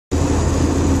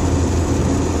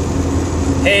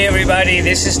Hey everybody,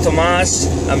 this is Tomas.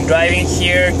 I'm driving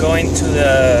here going to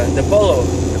the Polo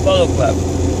Club.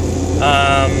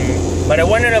 But I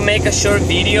wanted to make a short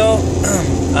video.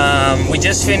 We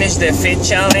just finished the Fit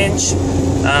Challenge,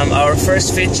 our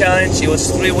first Fit Challenge. It was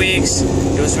 3 weeks.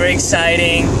 It was very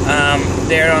exciting.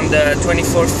 There on the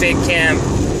 24 Fit Camp.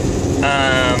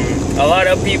 A lot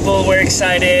of people were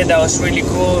excited. That was really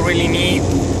cool, really neat.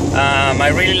 I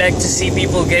really like to see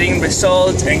people getting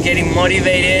results and getting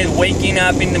motivated, waking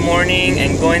up in the morning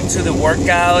and going to the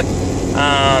workout,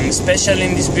 especially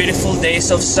in these beautiful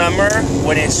days of summer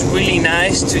when it's really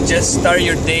nice to just start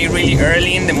your day really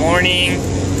early in the morning,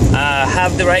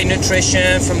 have the right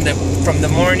nutrition from the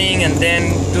morning, and then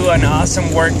do an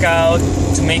awesome workout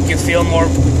to make you feel more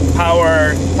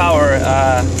power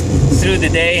through the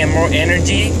day and more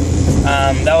energy.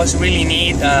 That was really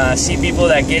neat. See people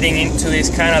that getting into this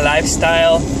kind of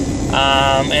lifestyle,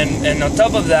 and on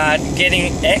top of that,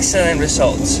 getting excellent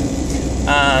results.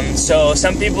 So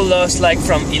some people lost like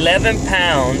from 11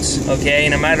 pounds, okay,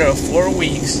 in a matter of 4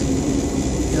 weeks.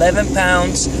 11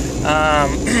 pounds.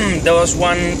 There was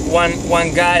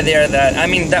one guy there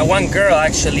that one girl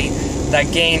actually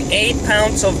that gained 8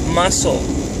 pounds of muscle.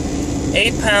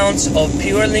 8 pounds of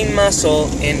pure lean muscle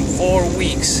in 4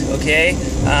 weeks, okay?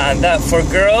 That for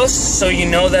girls, so you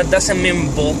know that doesn't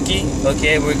mean bulky,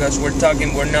 okay? Because we're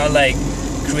not like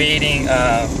creating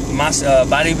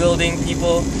bodybuilding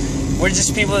people. We're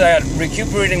just people that are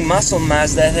recuperating muscle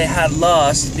mass that they had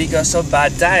lost because of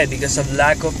bad diet, because of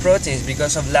lack of proteins,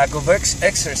 because of lack of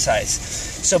exercise.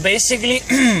 So basically,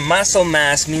 muscle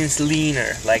mass means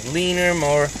leaner, like leaner,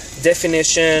 more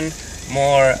definition,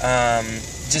 more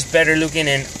just better looking,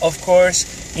 and of course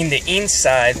in the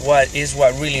inside what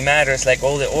really matters, like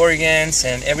all the organs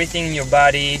and everything in your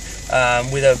body,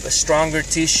 with a stronger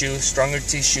tissue,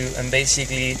 and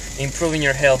basically improving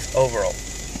your health overall.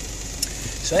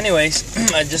 So anyways,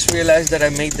 I just realized that I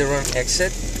made the wrong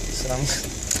exit, so I'm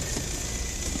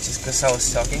just because I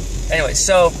was talking. Anyway,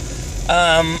 so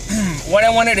what I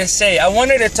wanted to say, I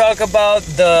wanted to talk about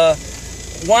the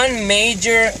one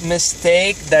major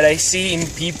mistake that I see in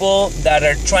people that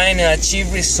are trying to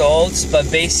achieve results,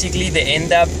 but basically they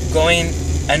end up going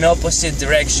an opposite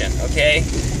direction, okay?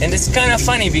 And it's kind of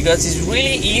funny because it's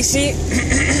really easy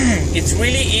it's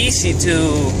really easy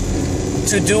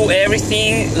to do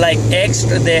everything like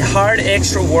the hard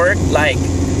extra work, like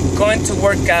going to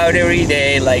work out every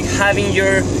day, like having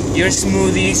your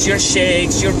smoothies, your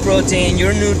shakes, your protein,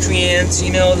 your nutrients,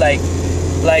 you know, like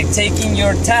taking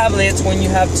your tablets when you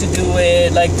have to do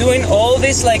it, like doing all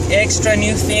these like extra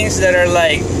new things that are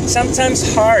like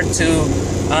sometimes hard to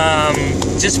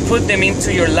just put them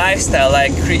into your lifestyle,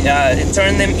 like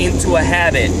turn them into a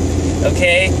habit,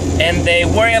 okay? And they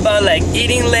worry about like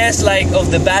eating less like of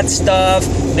the bad stuff.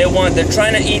 They're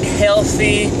trying to eat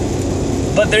healthy,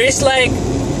 but there is like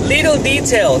little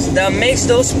details that makes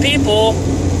those people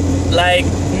like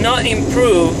not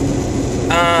improve,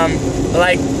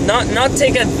 like not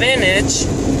take advantage,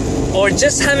 or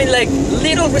just having like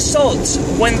little results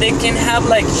when they can have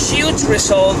like huge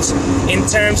results in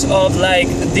terms of like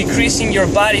decreasing your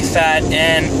body fat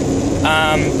and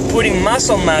putting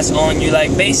muscle mass on you,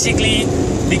 like basically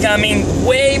becoming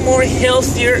way more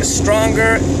healthier,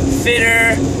 stronger,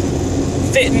 fitter,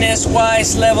 fitness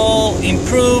wise level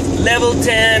improved, level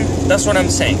 10. That's what I'm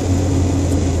saying.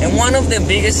 And one of the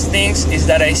biggest things is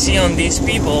that I see on these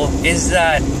people is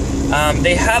that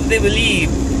they believe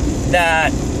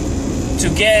that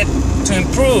to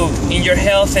improve in your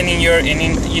health and in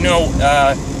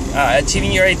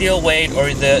achieving your ideal weight,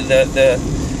 or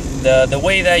the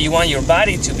way that you want your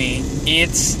body to be,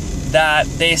 it's that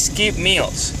they skip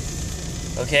meals,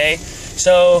 okay?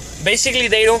 So basically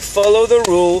they don't follow the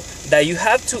rule that you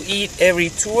have to eat every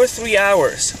 2 or 3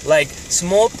 hours, like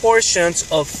small portions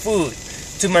of food,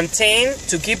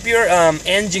 to keep your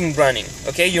engine running,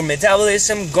 okay, your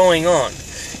metabolism going on.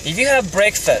 If you have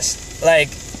breakfast, like,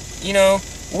 you know,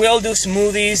 we all do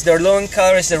smoothies, they're low in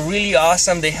calories, they're really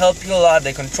awesome, they help you a lot,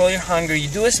 they control your hunger. You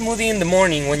do a smoothie in the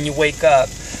morning when you wake up,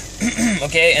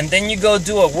 okay, and then you go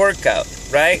do a workout,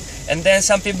 right? And then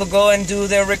some people go and do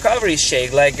their recovery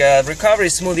shake, like a recovery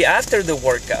smoothie after the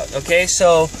workout, okay?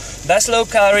 So that's low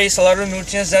calories, a lot of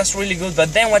nutrients, that's really good.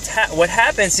 But then what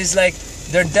happens is like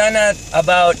they're done at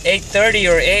about 8:30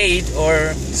 or 8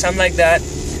 or something like that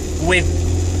with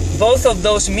both of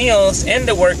those meals and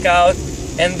the workout,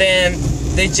 and then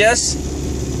they just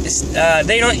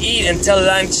they don't eat until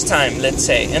lunchtime, let's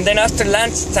say, and then after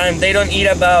lunchtime they don't eat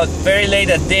about very late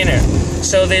at dinner.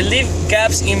 So they leave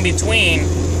gaps in between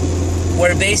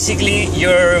where basically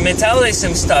your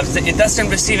metabolism stops. It doesn't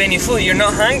receive any food. You're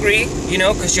not hungry, you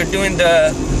know, because you're doing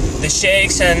the the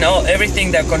shakes and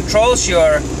everything that controls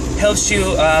helps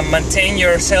you maintain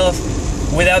yourself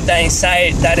without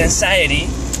that anxiety.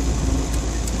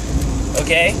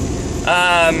 Okay,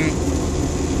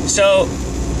 so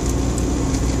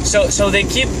they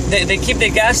keep the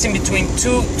gaps in between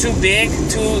too big,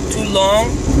 too long.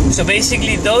 So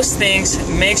basically, those things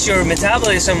makes your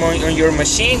metabolism on your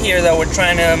machine here that we're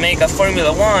trying to make a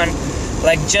Formula One,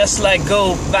 just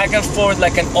go back and forth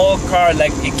like an old car,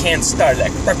 like it can't start,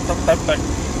 like.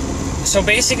 So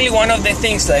basically, one of the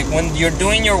things, like when you're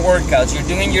doing your workouts, you're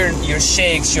doing your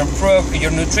shakes, your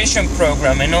nutrition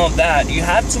program, and all of that, you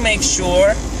have to make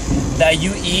sure that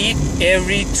you eat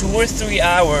every 2 or 3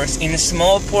 hours in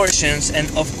small portions, and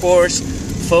of course,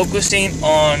 focusing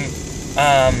on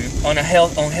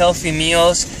healthy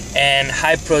meals and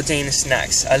high protein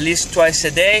snacks. At least twice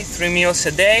a day, 3 meals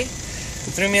a day.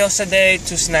 3 meals a day,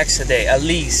 2 snacks a day, at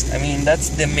least. I mean, that's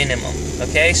the minimum.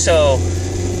 Okay, so.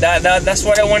 That's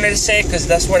what I wanted to say, because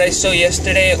that's what I saw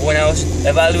yesterday when I was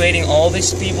evaluating all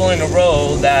these people in a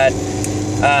row, that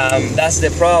that's the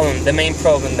problem, the main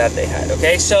problem that they had.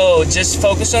 Okay, so just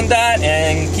focus on that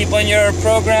and keep on your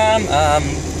program.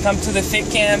 Come to the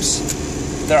fit camps,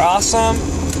 they're awesome.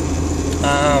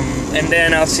 And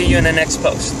then I'll see you in the next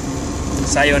post.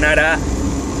 Sayonara.